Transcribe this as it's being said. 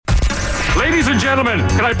Ladies and gentlemen,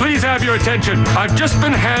 can I please have your attention? I've just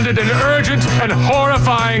been handed an urgent and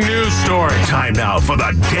horrifying news story. Time now for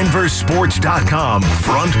the DenverSports.com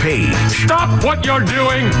front page. Stop what you're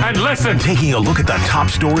doing and listen. Taking a look at the top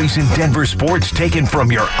stories in Denver sports taken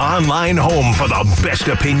from your online home for the best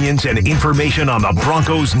opinions and information on the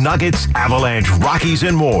Broncos, Nuggets, Avalanche, Rockies,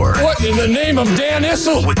 and more. What in the name of Dan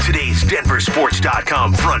Issel? With today's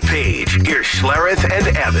DenverSports.com front page, here's Schlereth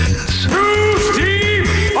and Evans. Who's team?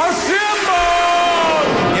 Assemble!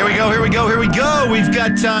 Here we go. We've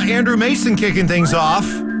got Andrew Mason kicking things off.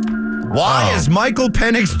 Why is Michael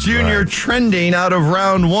Penix Jr. trending out of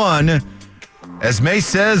round one? As May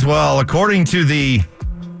says, well, according to the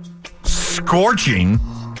scorching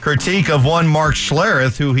critique of one Mark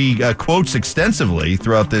Schlereth, who he quotes extensively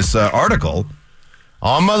throughout this article.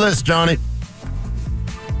 On my list, Johnny.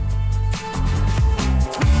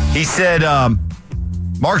 He said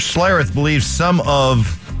Mark Schlereth believes some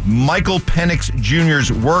of Michael Penix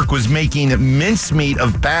Jr.'s work was making mincemeat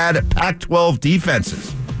of bad Pac-12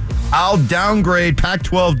 defenses. I'll downgrade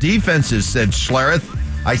Pac-12 defenses, said Schlereth.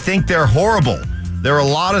 I think they're horrible. There are a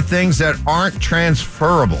lot of things that aren't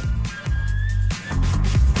transferable.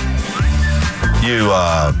 You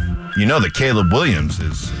know that Caleb Williams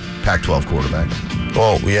is Pac-12 quarterback.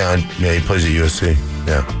 Oh, yeah, he plays at USC.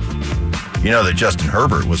 Yeah. You know that Justin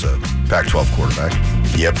Herbert was a Pac-12 quarterback.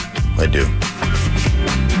 Yep, I do.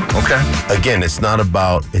 Okay. Again, it's not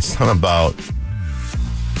about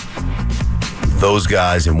those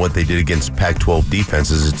guys and what they did against Pac-12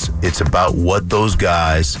 defenses. It's about what those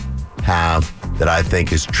guys have that I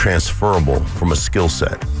think is transferable from a skill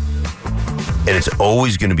set. And it's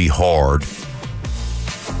always going to be hard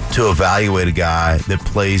to evaluate a guy that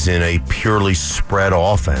plays in a purely spread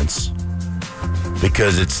offense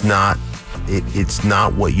because it's not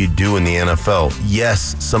what you do in the NFL.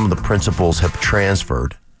 Yes, some of the principles have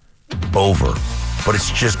transferred over, but it's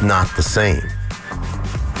just not the same.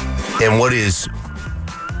 And what is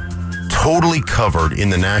totally covered in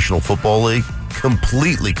the National Football League,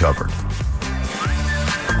 completely covered.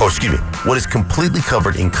 What is completely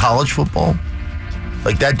covered in college football,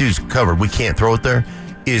 like that dude's covered, we can't throw it there,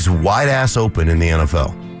 is wide ass open in the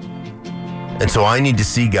NFL. And so I need to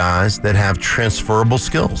see guys that have transferable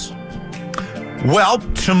skills. Well,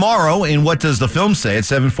 tomorrow, in What Does the Film Say at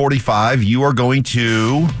 7:45, you are going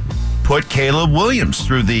to put Caleb Williams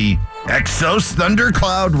through the Exos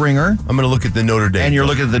Thundercloud ringer. I'm going to look at the Notre Dame. And you're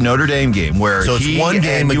looking at the Notre Dame game where so it's one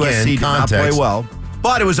game and again, USC did context. not play well.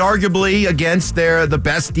 But it was arguably against the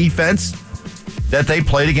best defense that they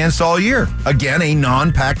played against all year. Again, a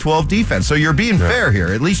non-Pac-12 defense. So you're being fair here.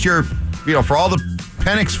 At least you're, for all the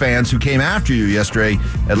Penix fans who came after you yesterday,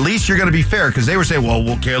 at least you're going to be fair because they were saying,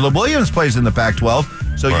 well, Caleb Williams plays in the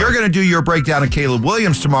Pac-12. So you're going to do your breakdown of Caleb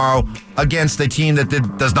Williams tomorrow against a team that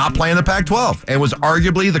does not play in the Pac-12 and was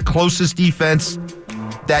arguably the closest defense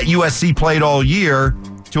that USC played all year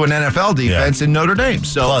to an NFL defense in Notre Dame.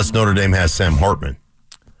 So plus, Notre Dame has Sam Hartman,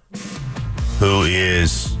 who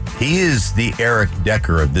is the Eric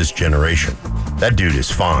Decker of this generation. That dude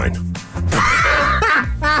is fine.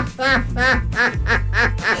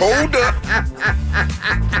 Hold up.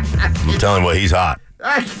 I'm telling you what, he's hot.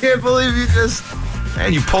 I can't believe you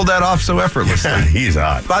you pulled that off so effortlessly. He's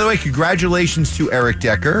hot. By the way, congratulations to Eric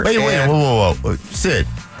Decker. Wait, whoa. Sid,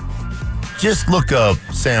 just look up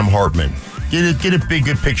Sam Hartman. Get a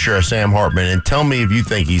good picture of Sam Hartman and tell me if you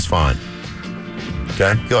think he's fine.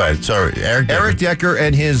 Okay, go ahead. Sorry, Eric Decker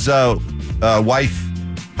and his wife,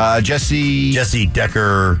 Jesse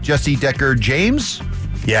Decker. Jesse Decker James?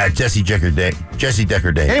 Yeah, Jesse Decker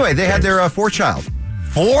James. Anyway, they had their fourth child.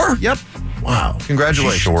 4? Yep. Wow.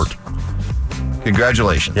 Congratulations. She's short.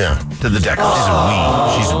 Congratulations. Yeah. To the Deckers.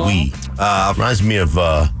 She's a wee. Reminds me of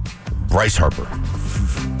Bryce Harper.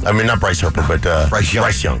 I mean, not Bryce Harper, but Bryce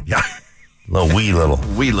Young. Yeah. Wee little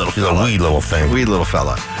She's a wee little thing. Wee little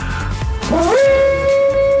fella.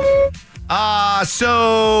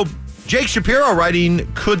 So Jake Shapiro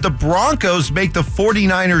writing, could the Broncos make the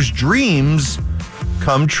 49ers' dreams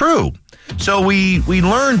come true? So we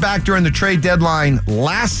learned back during the trade deadline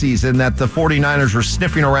last season that the 49ers were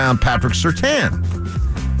sniffing around Patrick Surtain.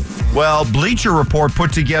 Well, Bleacher Report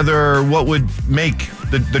put together what would make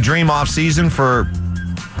the dream offseason for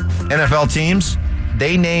NFL teams.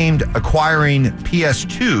 They named acquiring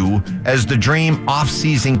PS2 as the dream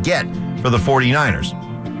offseason get for the 49ers.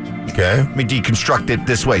 Okay. Let me deconstruct it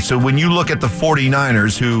this way. So when you look at the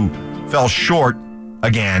 49ers who fell short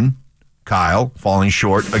again, Kyle falling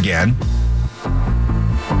short again,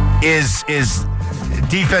 is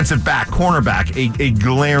defensive back, cornerback, a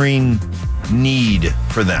glaring need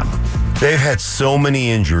for them. They've had so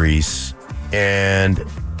many injuries, and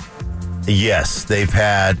Yes, they've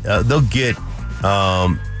had. They'll get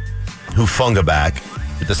Hufanga back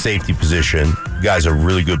at the safety position. The guy's a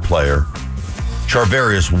really good player.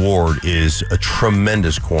 Charvarius Ward is a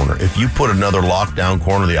tremendous corner. If you put another lockdown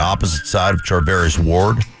corner the opposite side of Charvarius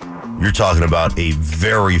Ward, you're talking about a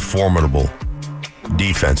very formidable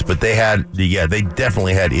defense. But they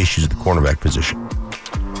definitely had issues at the cornerback position.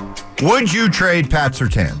 Would you trade Pat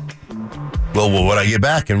Surtain? Well, what would I get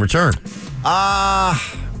back in return?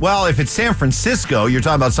 Well, if it's San Francisco, you're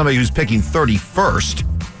talking about somebody who's picking 31st.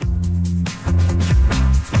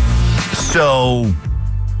 So,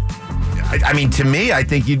 I mean, to me, I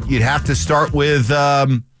think you'd have to start with... you got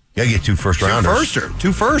to get 2 first-rounders.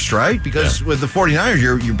 Two first, right? Because with the 49ers,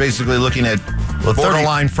 you're basically looking at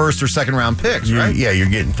borderline first or second-round picks, right? Yeah, you're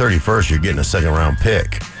getting 31st. You're getting a second-round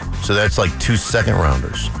pick. So that's like 2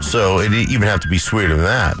 second-rounders. So it even have to be sweeter than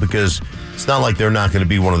that because it's not like they're not going to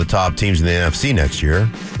be one of the top teams in the NFC next year,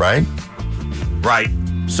 right? Right.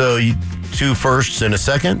 So 2 firsts and a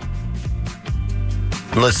second?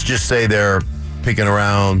 Let's just say they're picking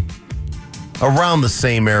around the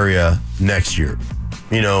same area next year.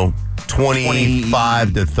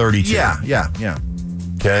 25 to 32. Yeah.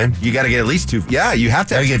 Okay? You got to get at least 2. Yeah, you have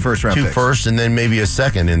to have 2 first-round picks. 2 first and then maybe a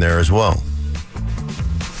second in there as well.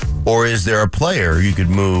 Or is there a player you could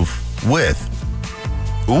move with?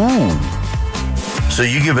 Ooh. So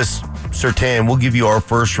you give us Surtain, we'll give you our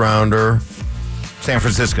first-rounder. San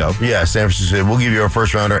Francisco. Yeah, San Francisco. We'll give you our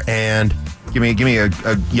first-rounder and... Give me a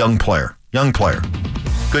young player.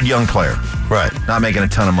 Good young player. Right. Not making a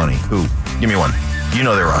ton of money. Who? Give me one. You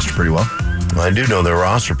know their roster pretty well. I do know their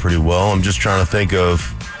roster pretty well. I'm just trying to think of...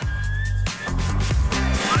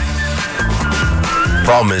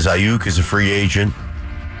 Problem is, Ayuk is a free agent.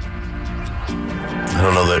 I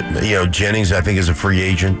don't know that... Jennings, I think, is a free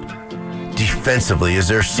agent. Defensively, is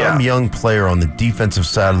there some young player on the defensive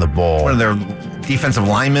side of the ball? One of their defensive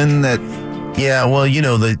linemen that... Yeah, well,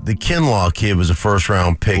 the Kinlaw kid was a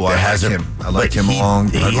first-round pick that hasn't... I liked him long.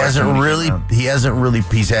 He hasn't really...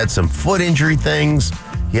 He's had some foot injury things.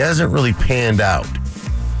 He hasn't really panned out.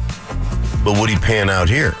 But would he pan out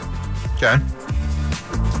here? Okay. I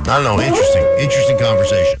don't know. Interesting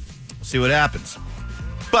conversation. See what happens.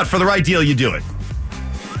 But for the right deal, you do it.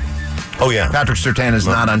 Oh, yeah. Patrick Surtain is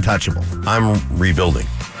not untouchable. I'm rebuilding.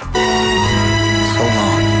 So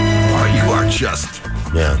long. Oh, you are just...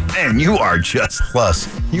 Yeah. Man, you are just... Plus,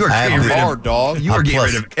 you are getting rid hard, dog. You are getting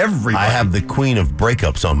rid of everybody. I have the queen of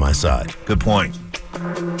breakups on my side. Good point.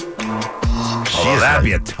 Oh, that'd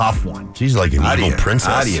be a tough one. She's like an evil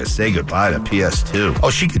princess. How do you say goodbye to PS2? Oh,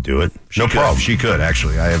 she could do it. No problem. She could,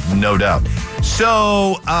 actually. I have no doubt.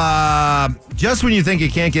 So, just when you think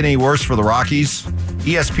it can't get any worse for the Rockies,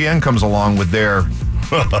 ESPN comes along with their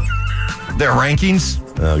rankings.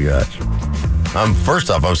 Oh, gosh. First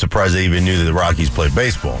off, I'm surprised they even knew that the Rockies played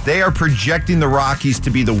baseball. They are projecting the Rockies to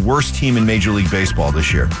be the worst team in Major League Baseball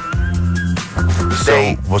this year.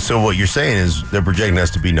 So what you're saying is they're projecting us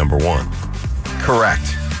to be number 1.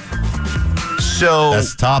 Correct. So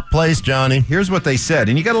that's top place, Johnny. Here's what they said,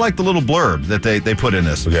 and you got to like the little blurb that they put in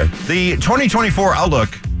this. Okay. The 2024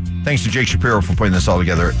 outlook, thanks to Jake Shapiro for putting this all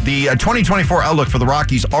together, the 2024 outlook for the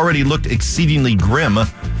Rockies already looked exceedingly grim.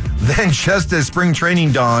 Then just as spring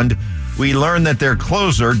training dawned, we learned that their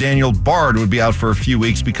closer, Daniel Bard, would be out for a few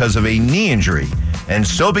weeks because of a knee injury. And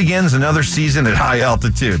so begins another season at high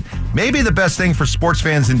altitude. Maybe the best thing for sports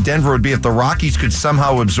fans in Denver would be if the Rockies could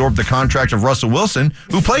somehow absorb the contract of Russell Wilson,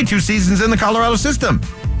 who played 2 seasons in the Colorado system.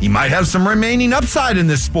 He might have some remaining upside in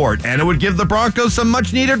this sport, and it would give the Broncos some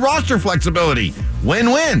much-needed roster flexibility.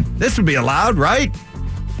 Win-win. This would be allowed, right?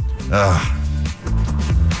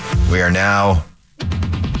 They're now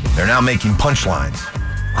making punchlines.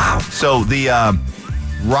 Wow. So the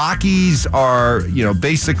Rockies are,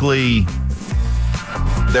 basically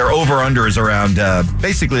their over-under is around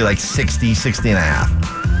basically like 60 and a half.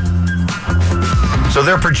 So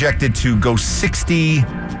they're projected to go 60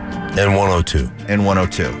 and 102. I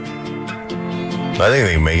think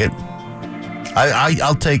they can make it.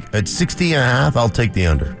 I'll take at 60 and a half, I'll take the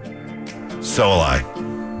under. So will I.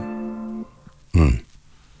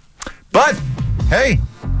 But hey,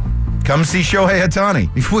 come see Shohei Ohtani.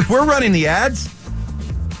 We're running the ads.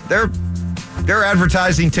 They're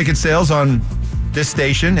advertising ticket sales on this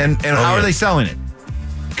station, and how are they selling it?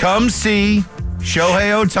 Come see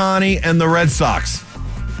Shohei Ohtani and the Red Sox.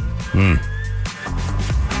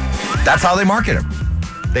 That's how they market him.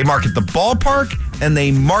 They market the ballpark, and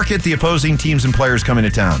they market the opposing teams and players coming to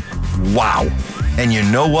town. Wow. And you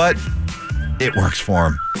know what? It works for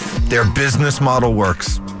them. Their business model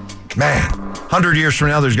works. Man, 100 years from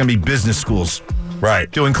now, there's going to be business schools.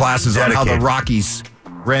 Right. Doing classes on how the Rockies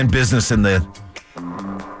ran business in the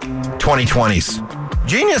 2020s.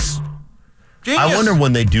 Genius. I wonder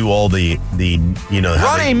when they do all the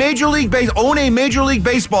own a Major League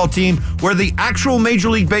Baseball team where the actual Major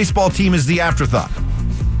League Baseball team is the afterthought.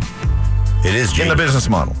 It is genius. In the business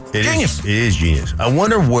model. It is genius. I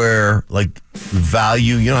wonder where,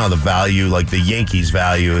 value, you know how the value, the Yankees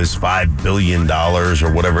value is $5 billion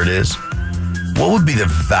or whatever it is? What would be the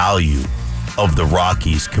value of the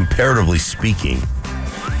Rockies, comparatively speaking,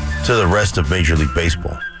 to the rest of Major League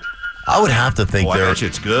Baseball? I would have to think I bet you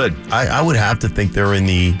it's good. I would have to think they're in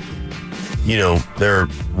the, they're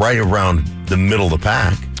right around the middle of the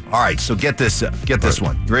pack. All right, so get this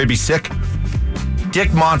one. You ready to be sick? Dick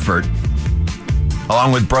Monfort,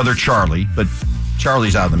 along with brother Charlie, but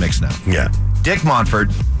Charlie's out of the mix now. Yeah. Dick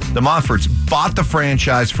Monfort, the Monforts bought the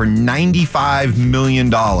franchise for $95 million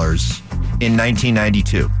in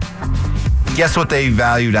 1992. Guess what they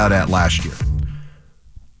valued out at last year?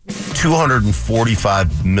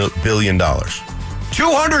 $245 billion.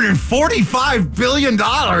 $245 billion?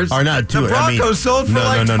 Or not two. The Broncos sold for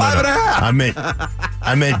 $5.5.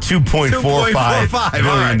 I meant $2.45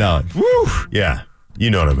 billion. Woo! Yeah, you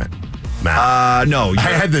know what I meant. Matt. No. I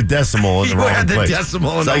had the decimal in the wrong place. You had the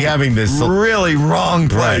decimal it's like having this really wrong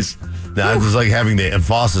place. Right. Now, it's like having the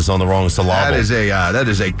emphasis on the wrong syllable. That is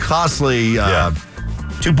a costly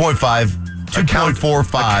 2.45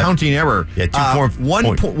 accounting error. Yeah,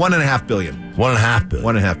 $1.5 billion.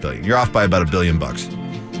 $1.5 billion. You're off by about $1 billion bucks.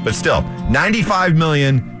 But still, $95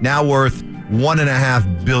 million, now worth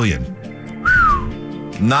 $1.5 billion.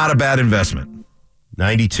 Not a bad investment.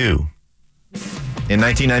 92. In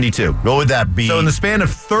 1992. What would that be? So in the span of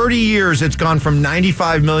 30 years, it's gone from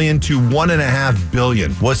 $95 million to $1.5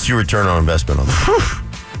 billion. What's your return on investment on that?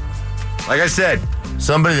 Like I said.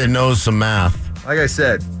 Somebody that knows some math. Like I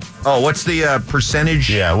said. Oh, what's the percentage?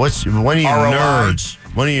 Yeah, when are you ROI? nerds?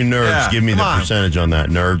 When are you nerds? Give me the percentage on that,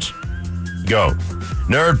 nerds. Go.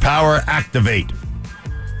 Nerd power activate.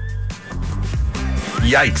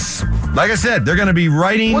 Yikes. Like I said, they're going to be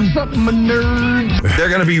writing. What's up, my nerd? They're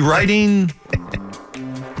going to be writing.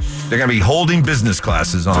 They're going to be holding business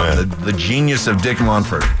classes on the genius of Dick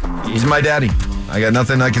Monfort. He's my daddy. I got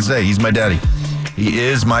nothing I can say. He's my daddy. He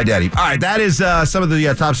is my daddy. All right, that is some of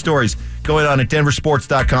the top stories going on at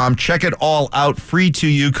denversports.com. Check it all out. Free to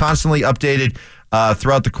you. Constantly updated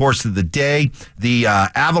throughout the course of the day. The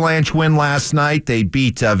Avalanche win last night. They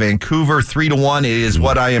beat Vancouver 3-1. It is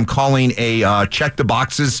what I am calling a check the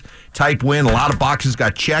boxes type win. A lot of boxes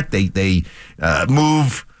got checked. They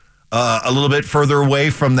move a little bit further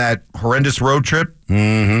away from that horrendous road trip.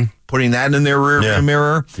 Mm-hmm. Putting that in their rear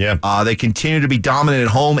mirror. Yeah. They continue to be dominant at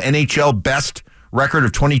home. NHL best record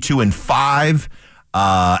of 22-5.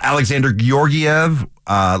 Alexander Georgiev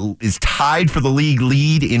is tied for the league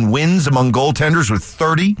lead in wins among goaltenders with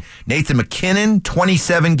 30. Nathan McKinnon,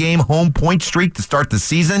 27-game home point streak to start the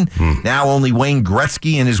season. Now only Wayne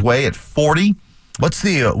Gretzky in his way at 40. What's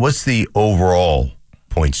the overall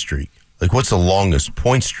point streak? What's the longest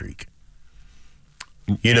point streak?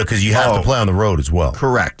 Because you have to play on the road as well.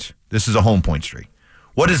 Correct. This is a home point streak.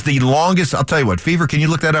 What is the longest? I'll tell you what. Fever, can you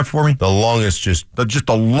look that up for me? The longest, just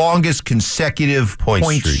the longest consecutive point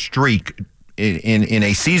streak in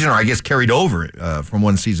a season, or I guess carried over from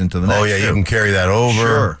one season to the next. Oh yeah, you can carry that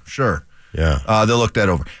over. Sure. Yeah, they'll look that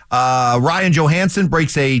over. Ryan Johansson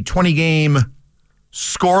breaks a 20-game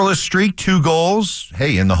scoreless streak, 2 goals.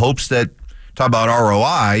 Hey, in the hopes that. Talk about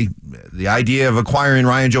ROI. The idea of acquiring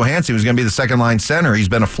Ryan Johansson was going to be the second-line center. He's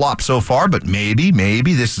been a flop so far, but maybe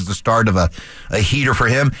this is the start of a heater for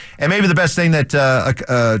him. And maybe the best thing that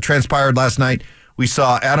transpired last night, we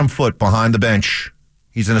saw Adam Foote behind the bench.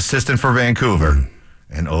 He's an assistant for Vancouver.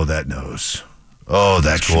 And that nose. Oh,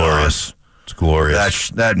 that's glorious. It's glorious.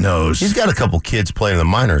 That nose. He's got a couple kids playing in the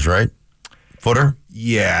minors, right? Footer?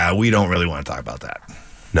 Yeah, we don't really want to talk about that.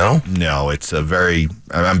 No? No, it's a very,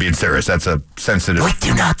 I'm being serious. That's a sensitive. We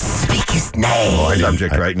do not speak his name.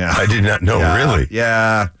 Subject right now. I did not know, really.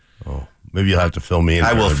 Yeah. Oh, maybe you'll have to fill me in.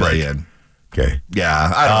 I will fill you in. Okay.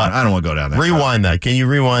 Yeah, I don't want to go down that. Rewind that. Can you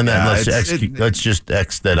rewind that? Let's just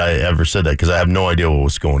X that I ever said that because I have no idea what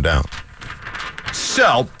was going down.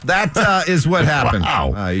 So, that is what happened.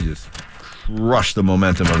 Wow. You just crushed the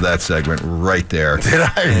momentum of that segment right there. Did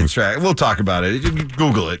I? That's right. We'll talk about it. You can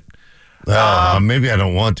Google it. Maybe I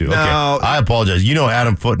don't want to. Okay. No, I apologize.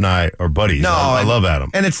 Adam Foote and I are buddies. No, I love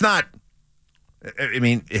Adam. And it's not,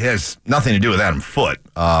 it has nothing to do with Adam Foote.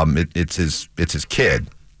 It's his kid.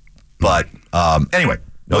 But anyway,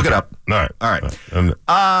 look it up. All right.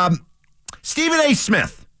 Stephen A.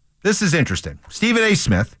 Smith. This is interesting. Stephen A.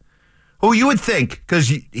 Smith, who you would think,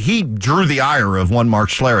 because he drew the ire of one Mark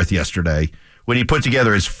Schlereth yesterday when he put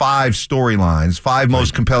together his five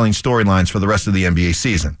most compelling storylines for the rest of the NBA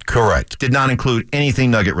season. Correct. Did not include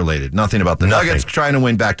anything Nugget related. Nothing about the Nuggets trying to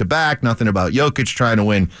win back-to-back. Nothing about Jokic trying to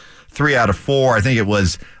win 3 out of 4. I think it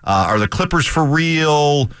was, are the Clippers for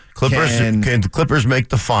real? Can the Clippers make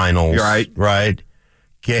the finals? Right.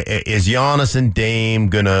 Is Giannis and Dame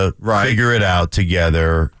going to figure it out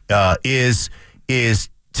together? Is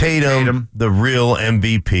Tatum the real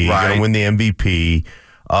MVP? Going to win the MVP?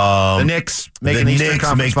 The Knicks make the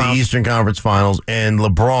Eastern Conference Finals, and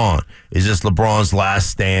LeBron, is this LeBron's last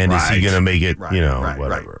stand? Is he going to make it?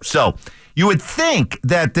 Whatever. So you would think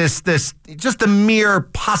that this just the mere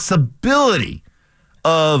possibility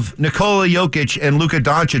of Nikola Jokic and Luka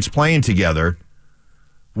Doncic playing together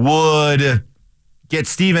would get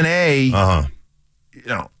Stephen A.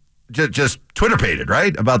 Just Twitter-pated,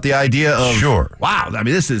 right? About the idea of wow, I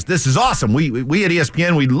mean this is awesome. We at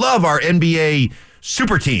ESPN, we love our NBA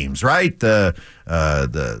super teams, right? The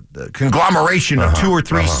conglomeration of 2 or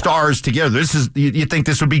 3 stars together. You think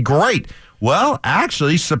this would be great. Well,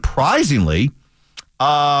 actually, surprisingly,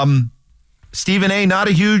 Stephen A. not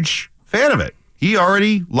a huge fan of it. He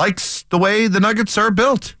already likes the way the Nuggets are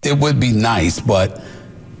built. It would be nice, but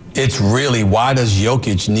it's really, why does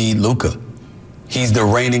Jokic need Luka? He's the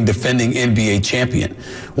reigning defending NBA champion.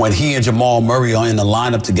 When he and Jamal Murray are in the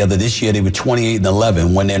lineup together this year, they were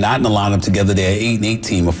 28-11. When they're not in the lineup together, they're an 8-8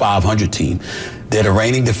 team, a 500 team. They're the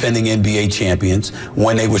reigning defending NBA champions.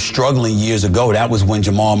 When they were struggling years ago, that was when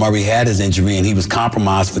Jamal Murray had his injury and he was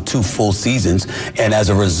compromised for 2 full seasons. And as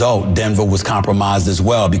a result, Denver was compromised as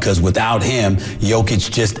well, because without him,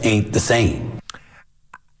 Jokic just ain't the same.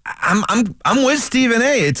 I'm with Stephen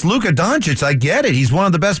A. It's Luka Doncic. I get it. He's one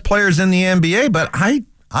of the best players in the NBA, but I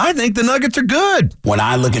think the Nuggets are good. When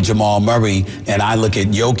I look at Jamal Murray and I look at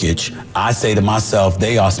Jokic, I say to myself,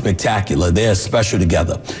 they are spectacular. They're special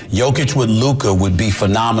together. Jokic with Luka would be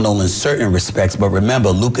phenomenal in certain respects, but remember,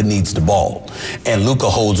 Luka needs the ball, and Luka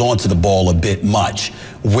holds on to the ball a bit much.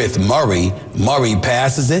 With Murray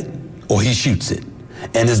passes it or he shoots it,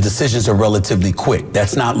 and his decisions are relatively quick.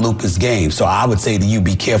 That's not Luka's game. So I would say to you,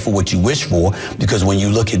 be careful what you wish for, because when you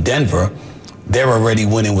look at Denver, they're already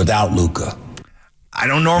winning without Luka. I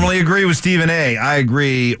don't normally agree with Stephen A. I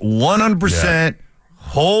agree 100%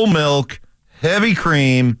 whole milk, heavy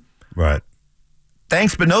cream. Right.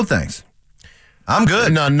 Thanks, but no thanks. I'm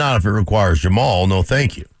good. Not if it requires Jamal. No,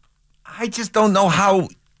 thank you. I just don't know how.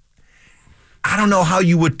 I don't know how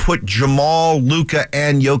you would put Jamal, Luka,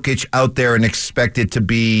 and Jokic out there and expect it to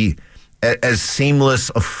be as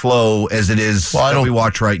seamless a flow as it is that we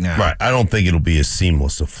watch right now. Right. I don't think it'll be as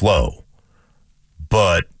seamless a flow.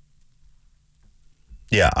 But,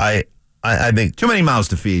 yeah, I think... Too many mouths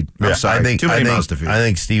to feed. I'm sorry. Too many mouths to feed. I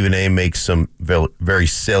think Stephen A. makes some very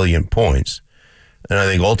salient points. And I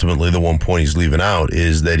think ultimately the one point he's leaving out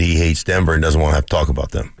is that he hates Denver and doesn't want to have to talk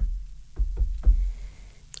about them.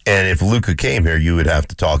 And if Luka came here, you would have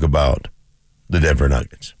to talk about the Denver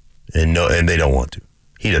Nuggets. And they don't want to.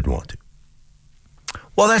 He doesn't want to.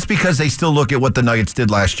 Well, that's because they still look at what the Nuggets did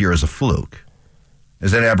last year as a fluke,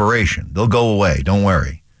 as an aberration. They'll go away. Don't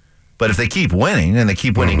worry. But if they keep winning and they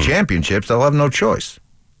keep winning championships, they'll have no choice.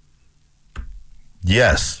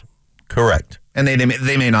 Yes, correct. And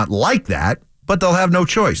they may not like that, but they'll have no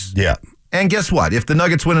choice. Yeah. And guess what? If the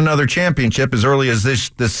Nuggets win another championship as early as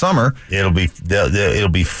this summer, it'll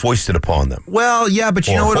be foisted upon them. Well, yeah, but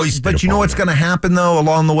you know what? But you know what's going to happen though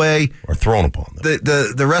along the way, or thrown upon them.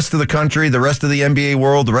 The rest of the country, the rest of the NBA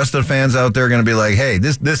world, the rest of the fans out there are going to be like, "Hey,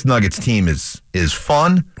 this Nuggets team is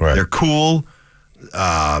fun. Right. They're cool.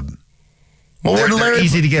 They're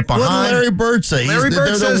easy to get behind." What did Larry Bird say?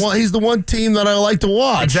 He's the one team that I like to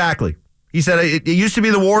watch. Exactly. He said, it used to be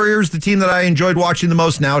the Warriors, the team that I enjoyed watching the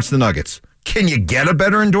most. Now it's the Nuggets. Can you get a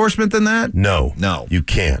better endorsement than that? No. You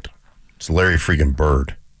can't. It's Larry freaking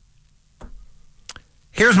Bird.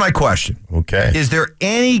 Here's my question. Okay. Is there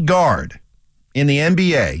any guard in the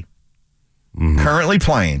NBA currently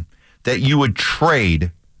playing that you would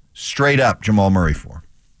trade straight up Jamal Murray for?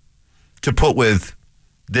 To put with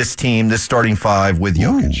this team, this starting 5 with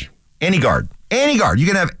Jokic? Any guard. Any guard. You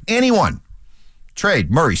can have anyone.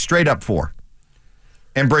 Trade Murray straight up for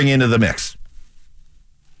and bring into the mix.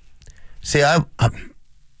 See, I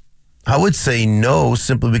would say no,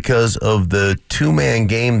 simply because of the 2-man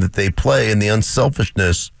game that they play and the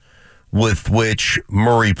unselfishness with which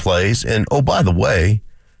Murray plays. And, oh, by the way,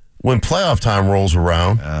 when playoff time rolls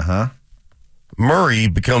around, Murray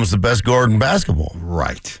becomes the best guard in basketball.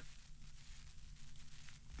 Right.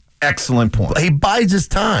 Excellent point. He bides his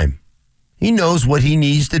time. He knows what he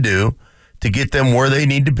needs to do to get them where they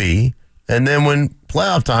need to be. And then when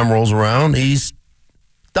playoff time rolls around, he's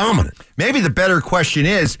Dominant. Maybe the better question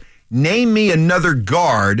is, name me another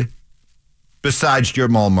guard besides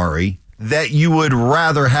Jamal Murray that you would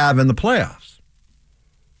rather have in the playoffs.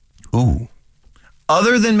 Ooh.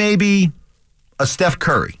 Other than maybe a Steph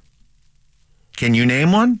Curry. Can you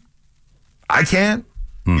name one? I can't.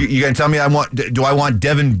 You going to tell me do I want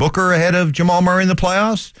Devin Booker ahead of Jamal Murray in the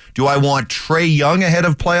playoffs? Do I want Trae Young ahead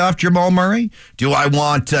of playoff Jamal Murray? Do I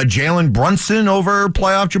want Jalen Brunson over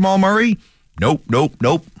playoff Jamal Murray? Nope.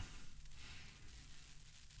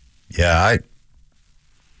 Yeah,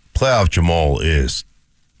 playoff Jamal is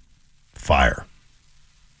fire.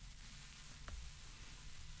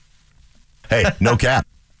 Hey, no cap.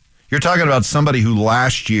 You're talking about somebody who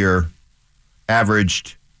last year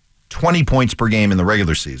averaged 20 points per game in the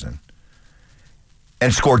regular season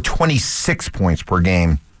and scored 26 points per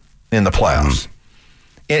game in the playoffs.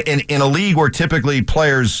 In a league where typically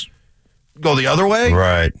players go the other way,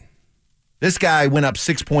 Right. this guy went up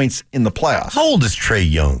 6 points in the playoffs. How old is Trae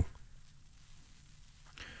Young?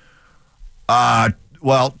 How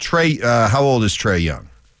old is Trae Young?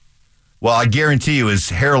 Well, I guarantee you his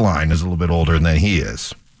hairline is a little bit older than he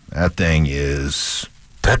is. That thing is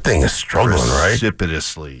struggling, right?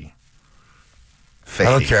 Precipitously I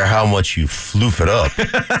don't care how much you floof it up.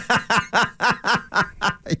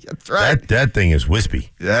 That's right. That thing is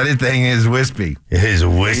wispy. That thing is wispy. It is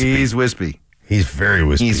wispy. He's wispy. He's very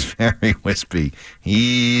wispy. He's very wispy.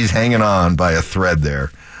 He's hanging on by a thread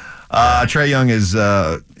there. Trae Young is,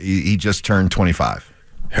 he just turned 25.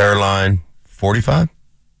 Hairline, 45?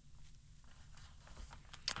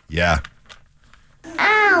 Yeah.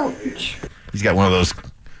 Ouch. He's got one of those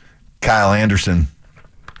Kyle Anderson,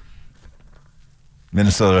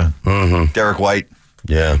 Minnesota, Derek White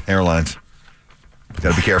hairlines.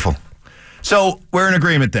 Got to be careful. So we're in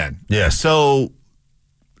agreement then. Yes. So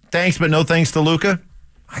thanks, but no thanks to Luka.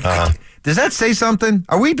 Does that say something?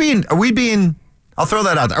 Are we being? I'll throw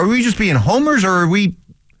that out there. Are we just being homers, or are we?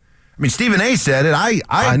 I mean, Stephen A. said it. I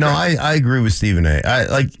know. I agree with Stephen A.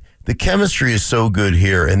 The chemistry is so good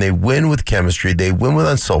here, and they win with chemistry. They win with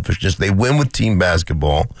unselfishness. They win with team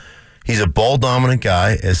basketball. He's a ball-dominant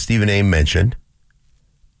guy, as Stephen A. mentioned.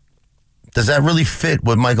 Does that really fit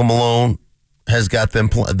what Michael Malone has got them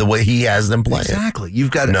the way he has them playing? Exactly.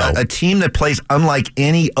 You've got a team that plays unlike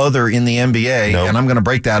any other in the NBA, and I'm going to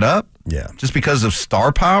break that up? Yeah. Just because of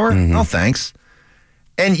star power? No, thanks.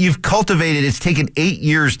 And you've cultivated, it's taken 8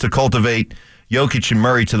 years to cultivate Jokic and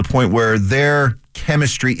Murray to the point where their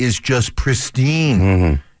chemistry is just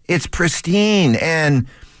pristine. It's pristine. And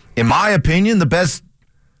in my opinion, the best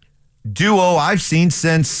duo I've seen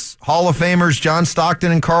since Hall of Famers John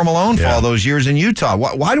Stockton and Karl Malone for all those years in Utah.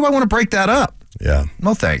 Why do I want to break that up? Yeah.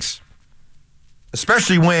 No thanks.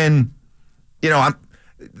 Especially when,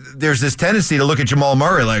 there's this tendency to look at Jamal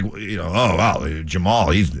Murray like, oh, wow,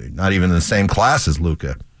 Jamal, he's not even in the same class as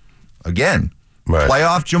Luka. Again,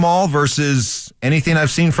 playoff Jamal versus anything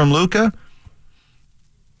I've seen from Luka,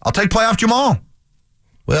 I'll take playoff Jamal.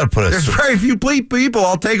 There's very few people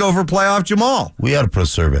I'll take over playoff Jamal. We ought to put a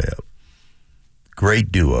survey up.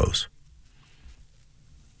 Great duos.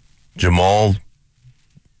 Jamal,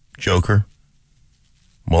 Joker,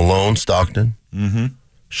 Malone, Stockton,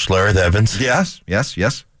 Schlereth, Evans. Yes.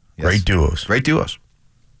 Great duos.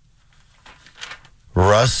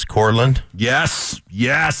 Russ, Cortland.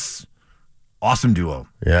 Yes. Awesome duo.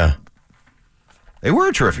 Yeah. They were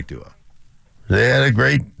a terrific duo. They had a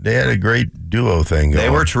great duo thing going. They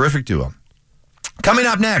were a terrific duo. Coming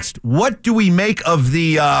up next, what do we make of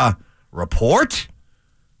the report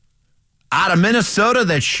out of Minnesota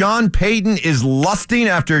that Sean Payton is lusting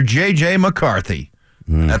after J.J. McCarthy?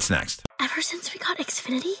 That's next. Ever since we got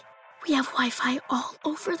Xfinity, we have Wi-Fi all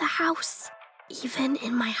over the house, even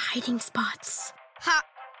in my hiding spots. Ha!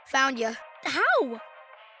 Found you. How?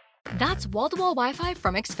 That's wall-to-wall Wi-Fi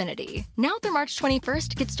from Xfinity. Now through March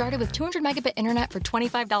 21st, get started with 200 megabit internet for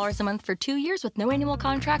 $25 a month for 2 years with no annual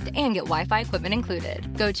contract and get Wi-Fi equipment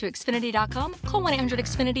included. Go to Xfinity.com, call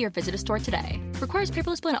 1-800-XFINITY or visit a store today. Requires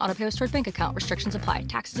paperless bill and auto-pay with stored bank account. Restrictions apply.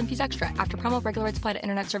 Taxes and fees extra. After promo, regular rates apply to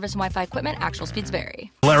internet service and Wi-Fi equipment. Actual speeds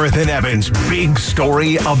vary. Schlereth and Evans' big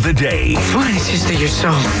story of the day. Funny, sister, you're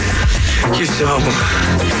so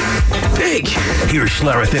big. Here's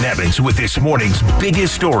Schlereth and Evans with this morning's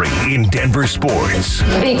biggest story in Denver sports.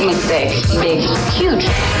 Big mistake. Big, huge.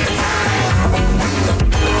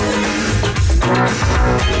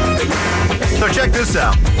 So check this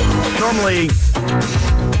out. Normally,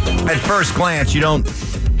 at first glance, you don't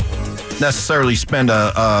necessarily spend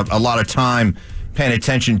a lot of time paying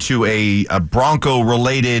attention to a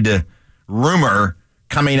Bronco-related rumor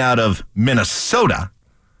coming out of Minnesota.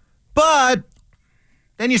 But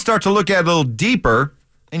then you start to look at it a little deeper,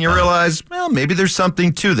 and you realize, well, maybe there's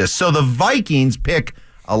something to this. So the Vikings pick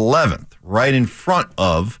 11th, right in front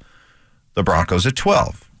of the Broncos at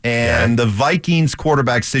 12. And the Vikings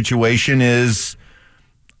quarterback situation is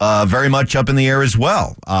very much up in the air as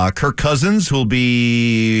well. Kirk Cousins, who'll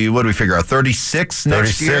be, what do we figure out, 36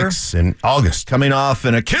 next year? 36 in August. Coming off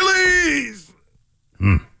an Achilles.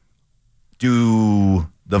 Do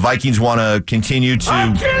the Vikings want to continue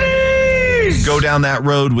to go down that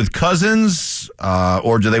road with Cousins,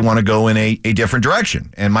 or do they want to go in a different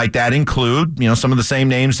direction? And might that include, some of the same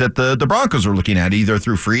names that the Broncos are looking at, either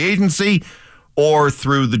through free agency or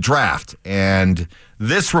through the draft? And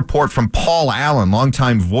this report from Paul Allen,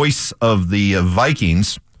 longtime voice of the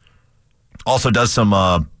Vikings, also does some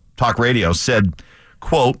talk radio, said,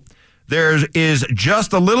 quote, "There is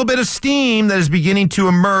just a little bit of steam that is beginning to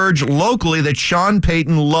emerge locally that Sean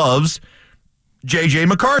Payton loves J.J.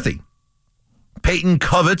 McCarthy. Payton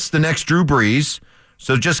covets the next Drew Brees,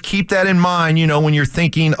 so just keep that in mind, when you're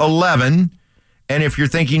thinking 11. And if you're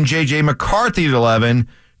thinking J.J. McCarthy at 11,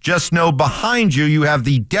 just know behind you have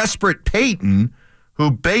the desperate Payton, who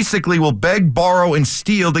basically will beg, borrow, and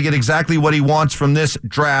steal to get exactly what he wants from this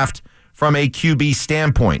draft from a QB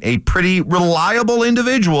standpoint. A pretty reliable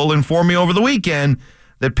individual informed me over the weekend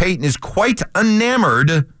that Payton is quite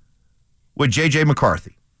enamored with J.J.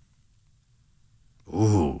 McCarthy."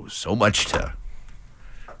 Ooh, so much to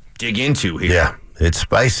dig into here. Yeah, it's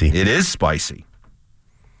spicy. It is spicy.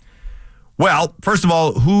 Well, first of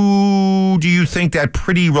all, who do you think that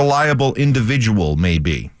pretty reliable individual may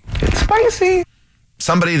be? It's spicy.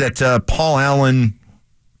 Somebody that Paul Allen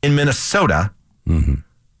in Minnesota. Mm-hmm.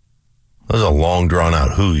 That was a long,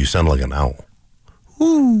 drawn-out who. You sound like an owl.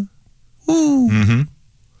 Ooh. Ooh. Mm-hmm.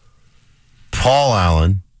 Paul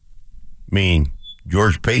Allen,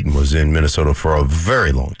 George Payton was in Minnesota for a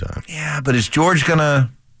very long time. Yeah, but is George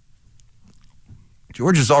gonna...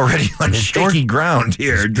 George is already on shaky ground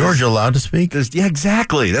here. Is George allowed to speak? Yeah,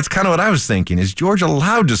 exactly. That's kind of what I was thinking. Is George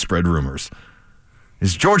allowed to spread rumors?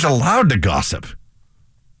 Is George allowed to gossip?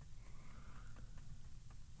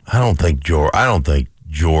 I don't think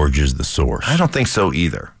George is the source. I don't think so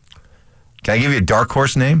either. Can I give you a dark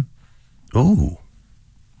horse name? Ooh.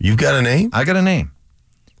 You've got a name? I got a name.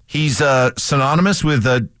 He's synonymous with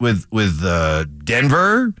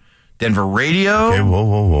Denver radio. Okay,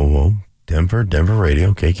 whoa. Denver radio.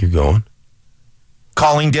 Okay, keep going.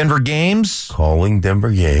 Calling Denver games.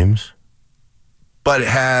 But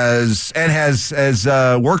has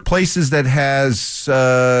workplaces that has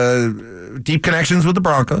deep connections with the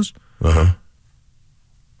Broncos. Uh-huh.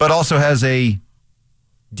 But also has a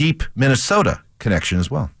deep Minnesota connection as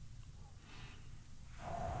well.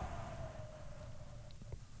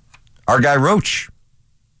 Our guy Roach,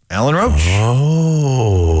 Alan Roach.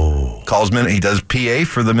 Oh. He does PA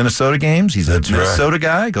for the Minnesota games. He's a Minnesota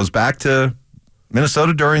guy. Goes back to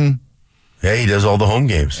Minnesota during... Yeah, he does all the home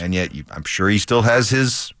games. And yet, I'm sure he still has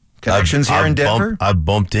his connections here in Denver. I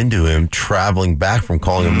bumped into him traveling back from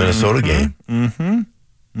calling a Minnesota game.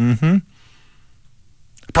 Mm-hmm.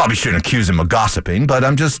 Probably shouldn't accuse him of gossiping, but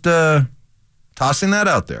I'm just tossing that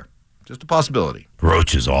out there. Just a possibility.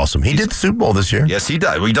 Roach is awesome. He did the Super Bowl this year. Yes, he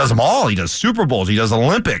does. Well, he does them all. He does Super Bowls. He does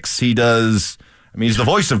Olympics. He does... he's the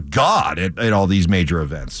voice of God at all these major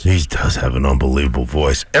events. He does have an unbelievable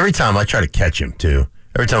voice. Every time I try to catch him, too.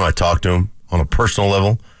 Every time I talk to him on a personal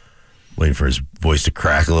level, waiting for his voice to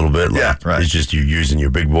crack a little bit. Yeah, right. It's just you using your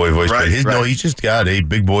big boy voice. Right, but no, he's just got a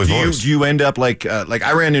big boy voice. Do you end up like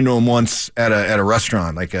I ran into him once at a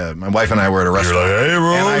restaurant. My wife and I were at a restaurant. You're like, hey,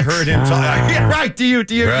 Roach. And I heard him talk. Yeah, right. Do you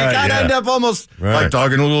Right, you gotta end up almost like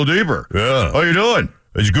talking a little deeper. Yeah. How you doing?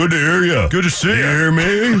 It's good to hear you. Good to see you. You hear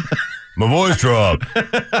me? My voice dropped.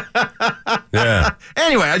 Yeah.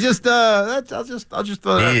 Anyway, I'll just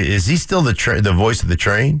Is he still the voice of the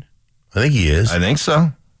train? I think he is. I think so.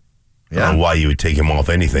 I Yeah. don't know why you would take him off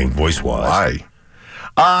anything voice-wise.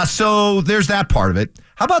 Why? So there's that part of it.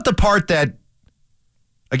 How about the part that,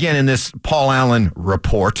 again, in this Paul Allen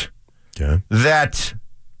report, that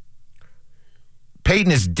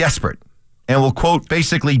Payton is desperate and will, quote,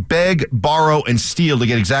 basically beg, borrow, and steal to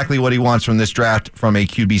get exactly what he wants from this draft from a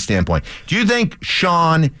QB standpoint. Do you think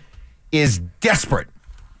Sean is desperate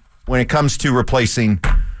when it comes to replacing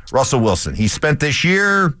Russell Wilson? He spent this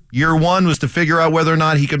year one was to figure out whether or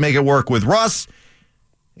not he could make it work with Russ.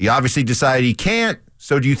 He obviously decided he can't.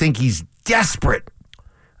 So do you think he's desperate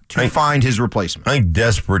to find his replacement? I think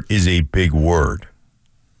desperate is a big word.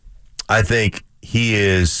 I think he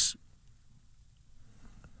is...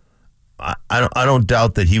 I don't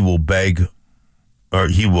doubt that he will beg, or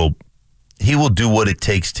he will do what it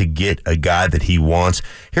takes to get a guy that he wants.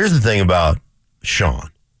 Here's the thing about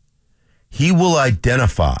Sean. He will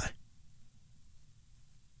identify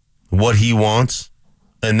what he wants,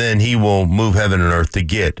 and then he will move heaven and earth to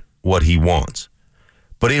get what he wants.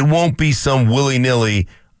 But it won't be some willy-nilly,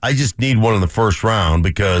 I just need one in the first round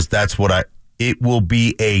because that's what it will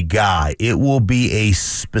be a guy. It will be a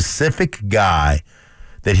specific guy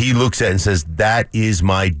that he looks at and says, that is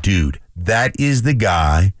my dude. That is the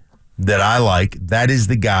guy that I like. That is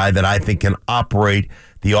the guy that I think can operate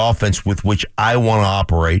the offense with which I want to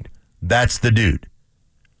operate. That's the dude.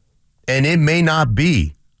 And it may not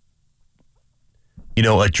be,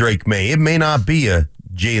 a Drake May. It may not be a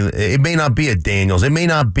Jalen. It may not be a Daniels. It may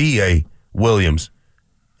not be a Williams.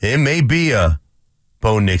 It may be a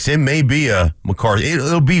Bo Nix. It may be a McCarthy.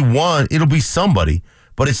 It'll be one. It'll be somebody,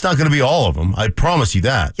 but it's not going to be all of them. I promise you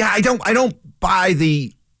that. Yeah, I don't buy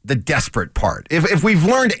the desperate part. If we've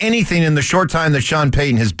learned anything in the short time that Sean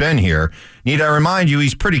Payton has been here, need I remind you,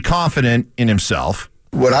 he's pretty confident in himself.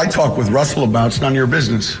 What I talk with Russell about's none of your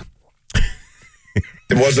business.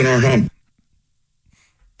 It wasn't our hump.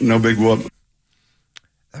 No big whoop.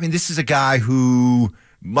 I mean, this is a guy who,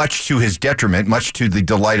 much to his detriment, much to the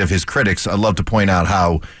delight of his critics, I love to point out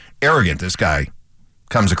how arrogant this guy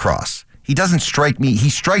comes across. He doesn't strike me. He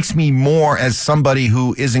strikes me more as somebody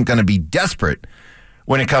who isn't going to be desperate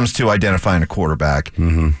when it comes to identifying a quarterback.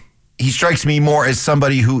 Mm-hmm. He strikes me more as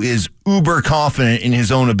somebody who is uber confident in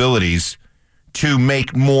his own abilities to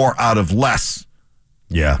make more out of less.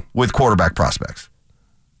 Yeah. With quarterback prospects.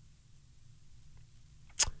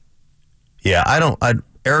 Yeah,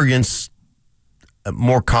 arrogance,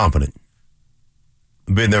 more confident.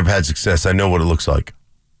 Been there, I've had success. I know what it looks like.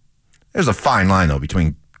 There's a fine line, though,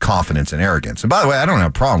 between confidence and arrogance. And by the way, I don't have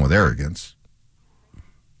a problem with arrogance.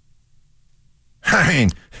 I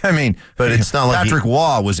mean, but it's not like Patrick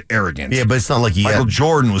Waugh was arrogant. Yeah, but it's not like Michael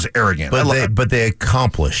Jordan was arrogant. But they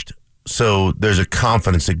accomplished. So there's a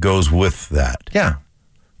confidence that goes with that. Yeah,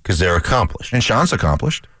 because they're accomplished. And Sean's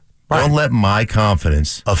accomplished. Right. Don't let my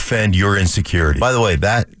confidence offend your insecurity. By the way,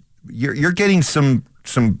 that you're getting some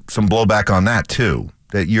blowback on that too.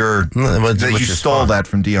 That you stole that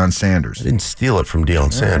from Deion Sanders. I didn't steal it from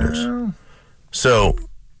Deion Sanders. So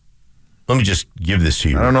let me just give this to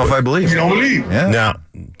you. I don't know if I believe. You don't believe? Yeah. Now,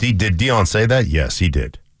 did Deion say that? Yes, he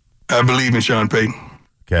did. I believe in Sean Payton.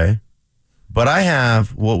 Okay, but I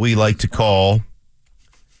have what we like to call.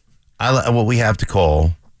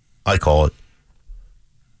 I call it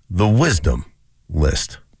the wisdom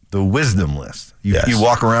list. The wisdom list. You Yes. you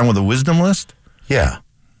walk around with a wisdom list? Yeah.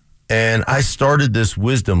 And I started this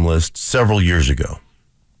wisdom list several years ago.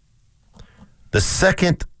 The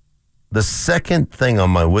second thing on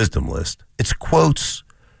my wisdom list, it's quotes,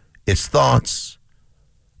 it's thoughts,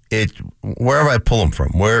 it's wherever I pull them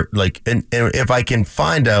from. And if I can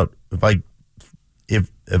find out, if I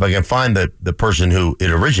can find the person who it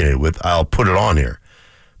originated with, I'll put it on here.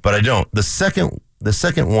 But I don't. The second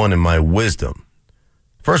one in my wisdom,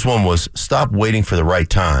 first one was stop waiting for the right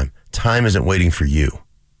time. Time isn't waiting for you.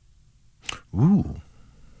 Ooh,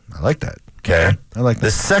 I like that. Okay. I like that.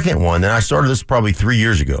 The second one, and I started this probably 3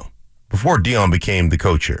 years ago, before Deion became the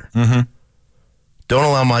coach here. Mm-hmm. Don't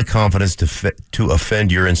allow my confidence to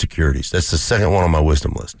offend your insecurities. That's the second one on my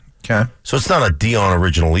wisdom list. Okay. So it's not a Deion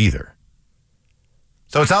original either.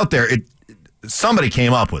 So it's out there. Somebody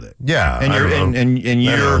came up with it. Yeah. And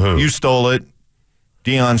you stole it.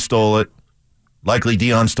 Deion stole it. Likely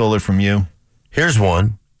Deion stole it from you. Here's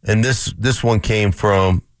one, and this one came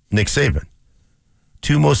from Nick Saban.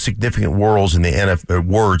 2 most significant words in the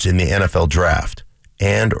NFL draft: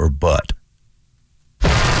 and or but.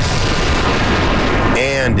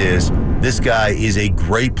 And is this guy is a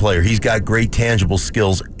great player. He's got great tangible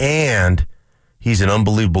skills, and he's an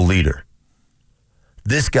unbelievable leader.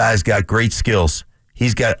 This guy's got great skills.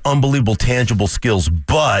 He's got unbelievable tangible skills,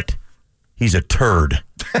 but he's a turd.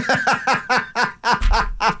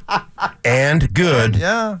 And good,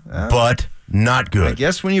 yeah, but not good. I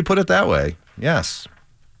guess when you put it that way, yes.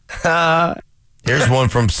 Here's one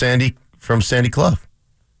from Sandy Clough.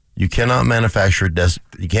 You cannot manufacture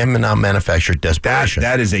desperation.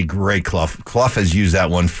 That is a great Clough. Clough has used that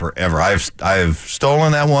one forever. I have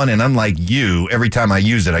stolen that one, and unlike you, every time I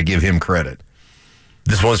use it, I give him credit.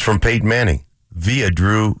 This one's from Peyton Manning via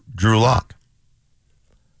Drew Lock.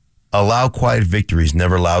 Allow quiet victories,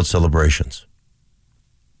 never loud celebrations.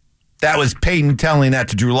 That was Peyton telling that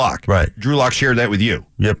to Drew Lock. Right. Drew Lock shared that with you.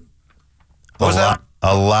 Yep. What was that?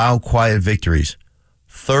 Allow quiet victories.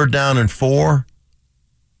 3rd down and 4,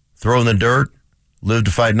 throw in the dirt, live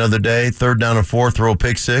to fight another day. 3rd down and 4, throw a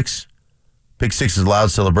pick 6. Pick 6 is a loud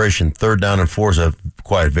celebration. 3rd down and 4 is a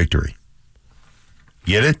quiet victory.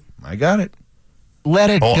 Get it? I got it. let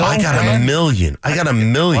it go. I got a million.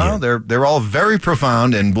 Well, they're all very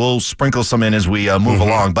profound, and we'll sprinkle some in as we move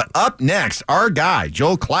along. But up next, our guy,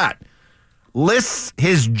 Joel Klatt, lists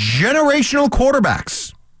his generational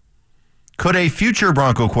quarterbacks. Could a future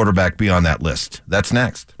Bronco quarterback be on that list? That's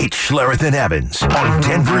next. It's Schlereth and Evans on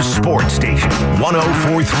Denver's Sports Station,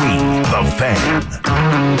 104.3 The Fan.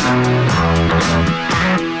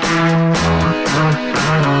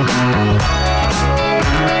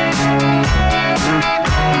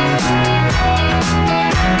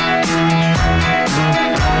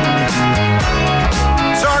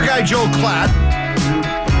 So our guy, Joel Klatt,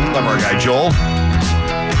 love our guy, Joel,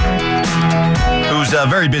 who's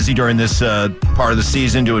very busy during this part of the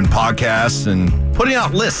season doing podcasts and putting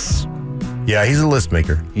out lists. Yeah, he's a list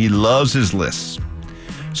maker. He loves his lists.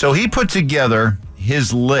 So he put together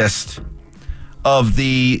his list of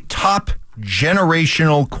the top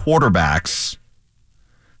generational quarterbacks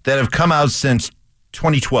that have come out since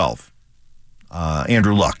 2012.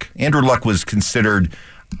 Andrew Luck. Andrew Luck was considered,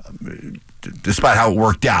 despite how it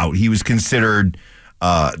worked out, he was considered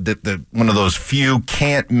one of those few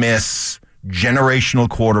can't-miss generational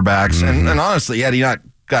quarterbacks. And honestly, had he not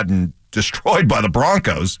gotten destroyed by the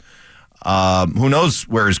Broncos, who knows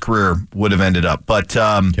where his career would have ended up. But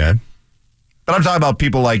I'm talking about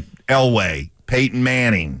people like Elway, Peyton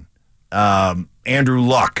Manning, Andrew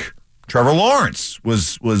Luck, Trevor Lawrence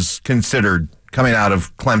was considered coming out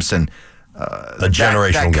of Clemson. A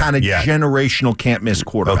generational that kind of generational can't-miss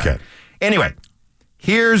quarterback. Okay. Anyway,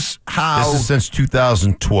 here's how... This is since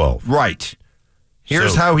 2012. Right.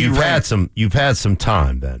 Here's So how he you've had some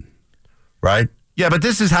time then, right? Yeah, but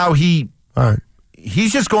this is how he... All right.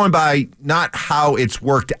 He's just going by not how it's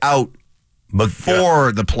worked out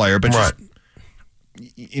for the player, but just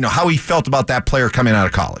how he felt about that player coming out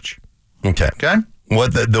of college. Okay. Okay?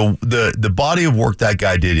 What the body of work that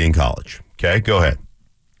guy did in college. Okay, go ahead.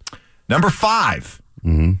 Number 5.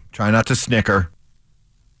 Try not to snicker.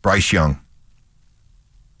 Bryce Young.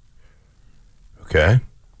 Okay.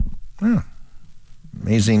 Yeah.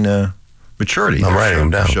 Amazing maturity. I'm writing him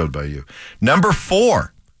down. Showed by you. Number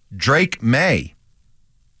 4, Drake May.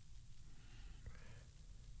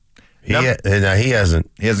 He hasn't.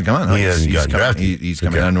 He hasn't come out. He hasn't gotten drafted. He's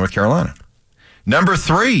coming out of North Carolina. Number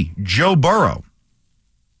 3, Joe Burrow.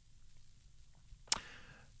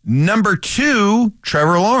 Number 2,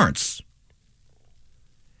 Trevor Lawrence.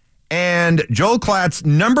 And Joel Klatt's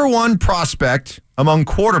number 1 prospect among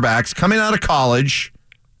quarterbacks coming out of college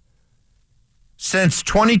since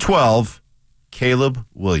 2012, Caleb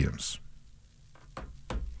Williams.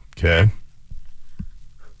 Okay.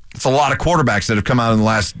 It's a lot of quarterbacks that have come out in the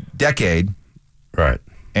last decade. Right.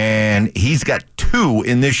 And he's got 2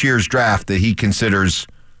 in this year's draft that he considers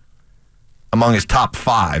among his top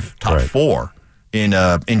 5, top 4 in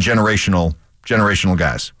generational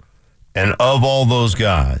guys. And of all those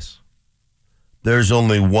guys, there's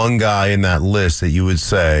only one guy in that list that you would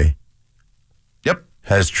say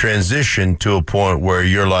has transitioned to a point where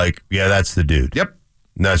you're like, yeah, that's the dude. Yep.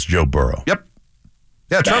 And that's Joe Burrow. Yep.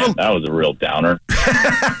 Yeah, Trevor. That was a real downer.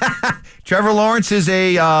 Trevor Lawrence is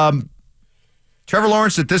Trevor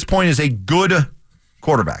Lawrence at this point is a good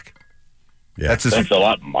quarterback. Yeah. Thanks a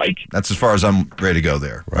lot, Mike. That's as far as I'm ready to go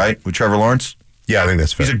there, right? With Trevor Lawrence? Yeah, I think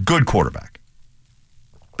that's fair. He's a good quarterback.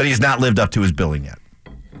 But he's not lived up to his billing yet.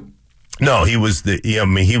 No, he was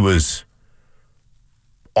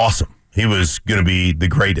awesome. He was going to be the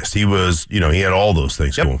greatest. He was, he had all those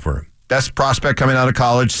things going for him. Best prospect coming out of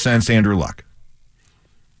college since Andrew Luck.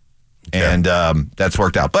 And that's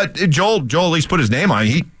worked out. But Joel at least put his name on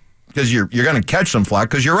it, because you're going to catch some flack,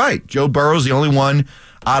 because you're right. Joe Burrow's the only one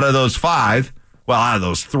out of those 5, out of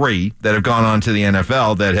those 3 that have gone on to the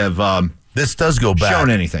NFL that have this does go back, shown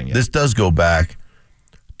anything yet. This does go back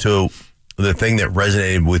to the thing that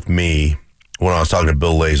resonated with me when I was talking to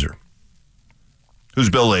Bill Lazor. Who's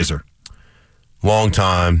Bill Lazor? Long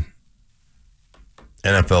time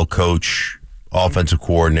NFL coach, offensive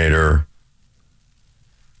coordinator,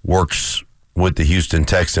 works with the Houston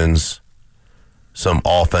Texans, some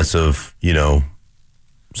offensive guru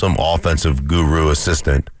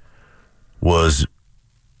assistant, was,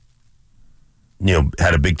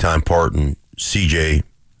 had a big time part in CJ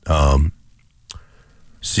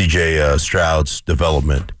Stroud's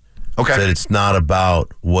development. Okay. Said it's not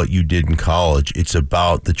about what you did in college, it's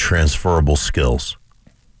about the transferable skills.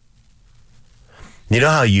 You know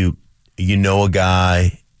how you know a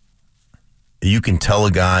guy, you can tell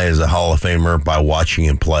a guy is a Hall of Famer by watching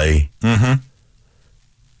him play. Mm-hmm.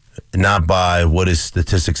 Not by what his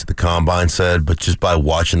statistics at the combine said, but just by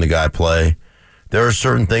watching the guy play. There are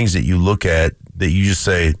certain things that you look at that you just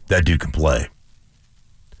say, that dude can play.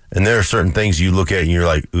 And there are certain things you look at and you're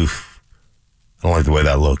like, oof, I don't like the way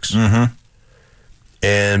that looks. Mm-hmm.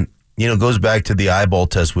 And, it goes back to the eyeball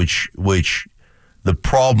test, which the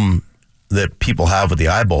problem that people have with the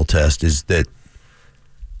eyeball test is that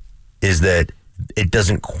it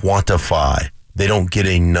doesn't quantify. They don't get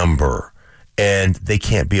a number, and they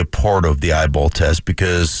can't be a part of the eyeball test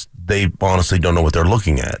because they honestly don't know what they're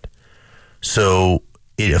looking at. So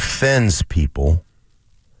it offends people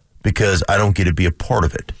because I don't get to be a part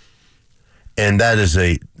of it. And that's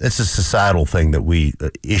a societal thing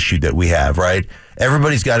that issue that we have, right?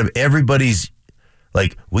 Everybody's got to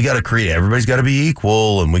create, everybody's got to be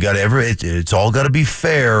equal, and it's all got to be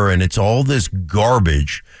fair, and it's all this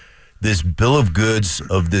garbage, this bill of goods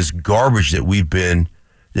of this garbage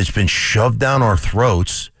that's been shoved down our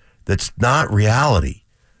throats. That's not reality.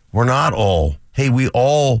 We're not all, hey, we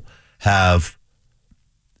all have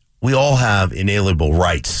inalienable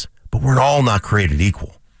rights, but we're all not created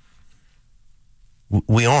equal.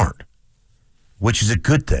 We aren't, which is a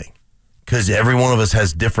good thing, because every one of us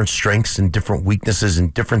has different strengths and different weaknesses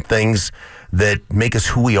and different things that make us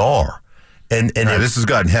who we are. And this has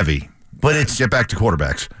gotten heavy. But get back to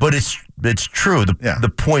quarterbacks. But it's true.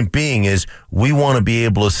 The point being is we want to be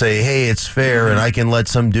able to say, hey, it's fair, and I can let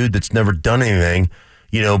some dude that's never done anything,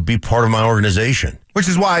 be part of my organization. Which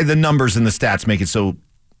is why the numbers and the stats make it so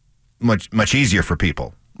much easier for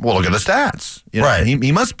people. Well, look at the stats. Right.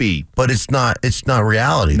 He must be. But it's not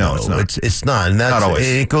reality. No, though. it's not. It's not. And that's not always.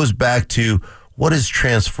 It goes back to what is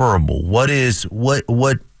transferable. What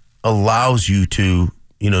allows you to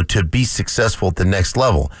be successful at the next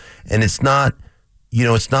level. And it's not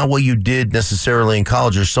what you did necessarily in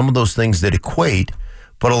college. There's some of those things that equate,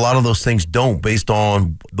 but a lot of those things don't, based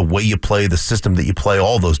on the way you play, the system that you play,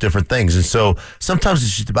 all those different things. And so sometimes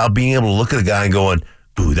it's just about being able to look at a guy and going,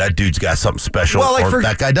 ooh, that dude's got something special, or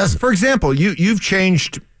that guy doesn't. For example, you've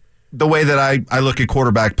changed the way that I look at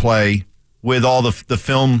quarterback play with all the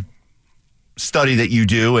film study that you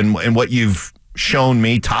do and what you've shown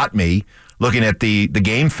me, taught me, looking at the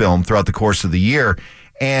game film throughout the course of the year,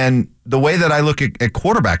 and the way that I look at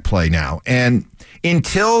quarterback play now. And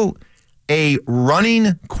until a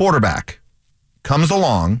running quarterback comes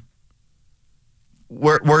along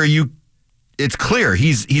where it's clear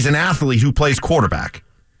he's an athlete who plays quarterback.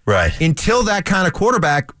 Right. Until that kind of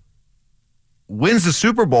quarterback wins the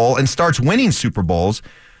Super Bowl and starts winning Super Bowls,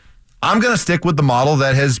 I'm going to stick with the model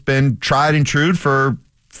that has been tried and true for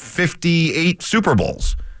 58 Super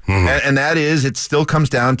Bowls. Mm-hmm. And that is, it still comes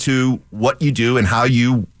down to what you do and how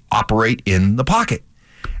you operate in the pocket.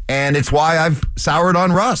 And it's why I've soured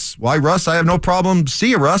on Russ. Why Russ, I have no problem. See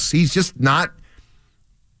you, Russ. He's just not.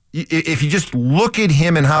 If you just look at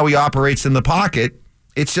him and how he operates in the pocket,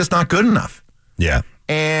 it's just not good enough. Yeah.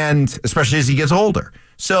 And especially as he gets older.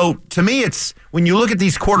 So to me, it's when you look at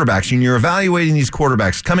these quarterbacks and you're evaluating these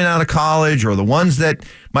quarterbacks coming out of college or the ones that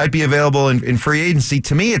might be available in free agency,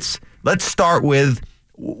 to me, it's let's start with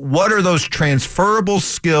what are those transferable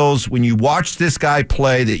skills when you watch this guy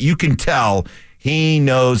play that you can tell he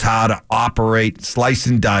knows how to operate, slice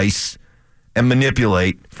and dice, and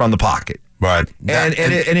manipulate from the pocket. Right. And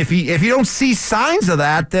if you don't see signs of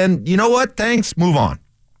that, then you know what? Thanks. Move on.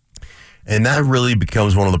 And that really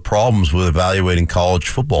becomes one of the problems with evaluating college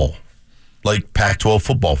football, like Pac-12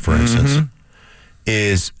 football, for instance,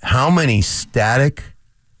 is how many static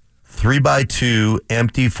 3x2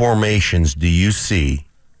 empty formations do you see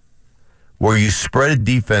where you spread a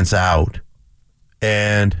defense out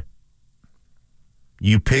and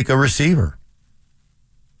you pick a receiver?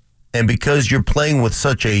 And because you're playing with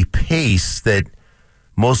such a pace that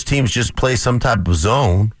most teams just play some type of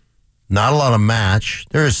zone, not a lot of match.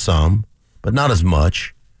 There is some, but not as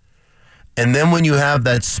much. And then when you have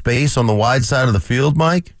that space on the wide side of the field,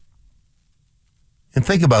 Mike, and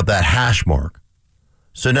think about that hash mark.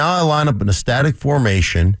 So now I line up in a static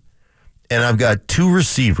formation, and I've got two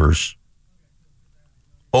receivers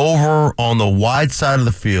over on the wide side of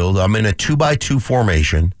the field. I'm in a 2x2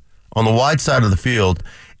 formation on the wide side of the field,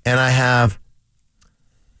 and I have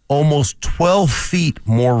almost 12 feet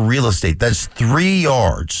more real estate. That's 3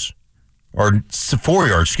 yards, or 4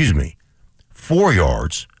 yards, 4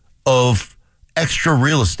 yards of extra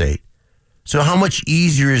real estate. So how much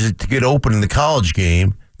easier is it to get open in the college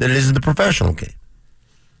game than it is in the professional game?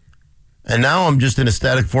 And now I'm just in a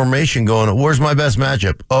static formation going, where's my best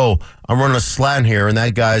matchup? Oh, I'm running a slant here, and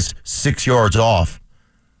that guy's 6 yards off.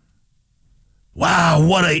 Wow,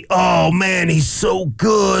 oh man, he's so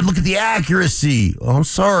good. Look at the accuracy. Oh, I'm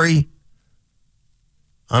sorry.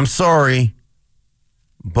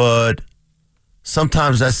 But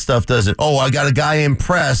sometimes that stuff doesn't. Oh, I got a guy in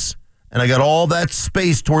press, and I got all that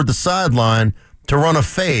space toward the sideline, to run a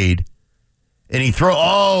fade, and he throw.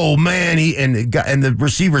 Oh man, and the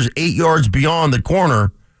receiver's 8 yards beyond the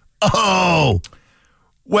corner. Oh.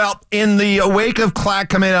 Well, in the wake of Clack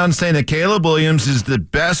coming out and saying that Caleb Williams is the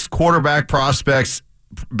best quarterback prospect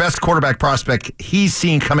he's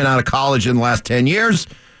seen coming out of college in the last 10 years,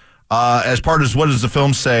 as part of what does the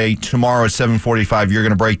film say, tomorrow at 7:45, you're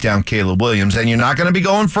going to break down Caleb Williams, and you're not going to be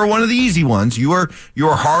going for one of the easy ones. You are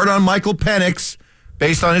hard on Michael Penix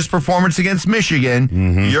based on his performance against Michigan.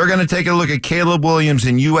 Mm-hmm. You're going to take a look at Caleb Williams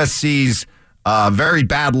and USC's very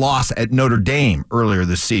bad loss at Notre Dame earlier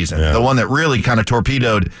this season. Yeah. The one that really kind of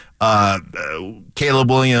torpedoed Caleb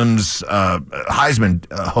Williams'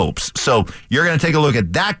 Heisman hopes. So you're going to take a look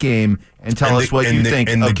at that game and tell us what you think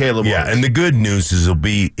of Caleb Williams. Yeah, and the good news is it'll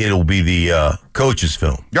be the coach's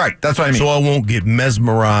film. Right, that's what I mean. So I won't get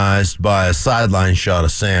mesmerized by a sideline shot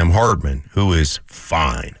of Sam Hartman, who is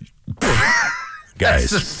fine.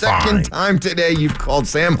 Guys, that's the second time today you've called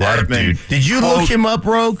Sam Hartman. Dude, did you look him up,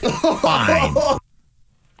 Rogue? Fine.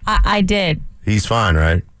 I did. He's fine,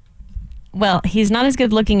 right? Well, he's not as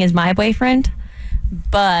good looking as my boyfriend,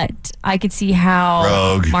 but I could see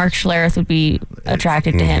how Mark Schlereth would be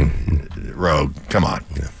attracted to him. Rogue, come on.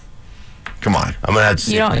 Yeah. Come on. I'm going to have to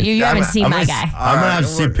see you haven't seen my guy. I'm going to have to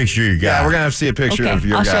see a picture of your guy. Yeah, we're going to have to see a picture of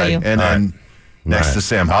your I'll guy. show you. And then next to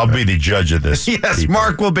Sam Hartman. I'll be the judge of this. Yes, people.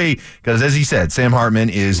 Mark will be, because as he said, Sam Hartman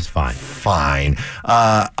is fine.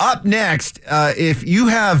 Up next, if you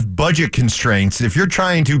have budget constraints, if you're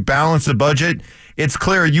trying to balance a budget, it's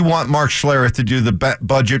clear you want Mark Schlereth to do the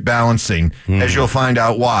budget balancing, as you'll find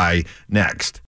out why next.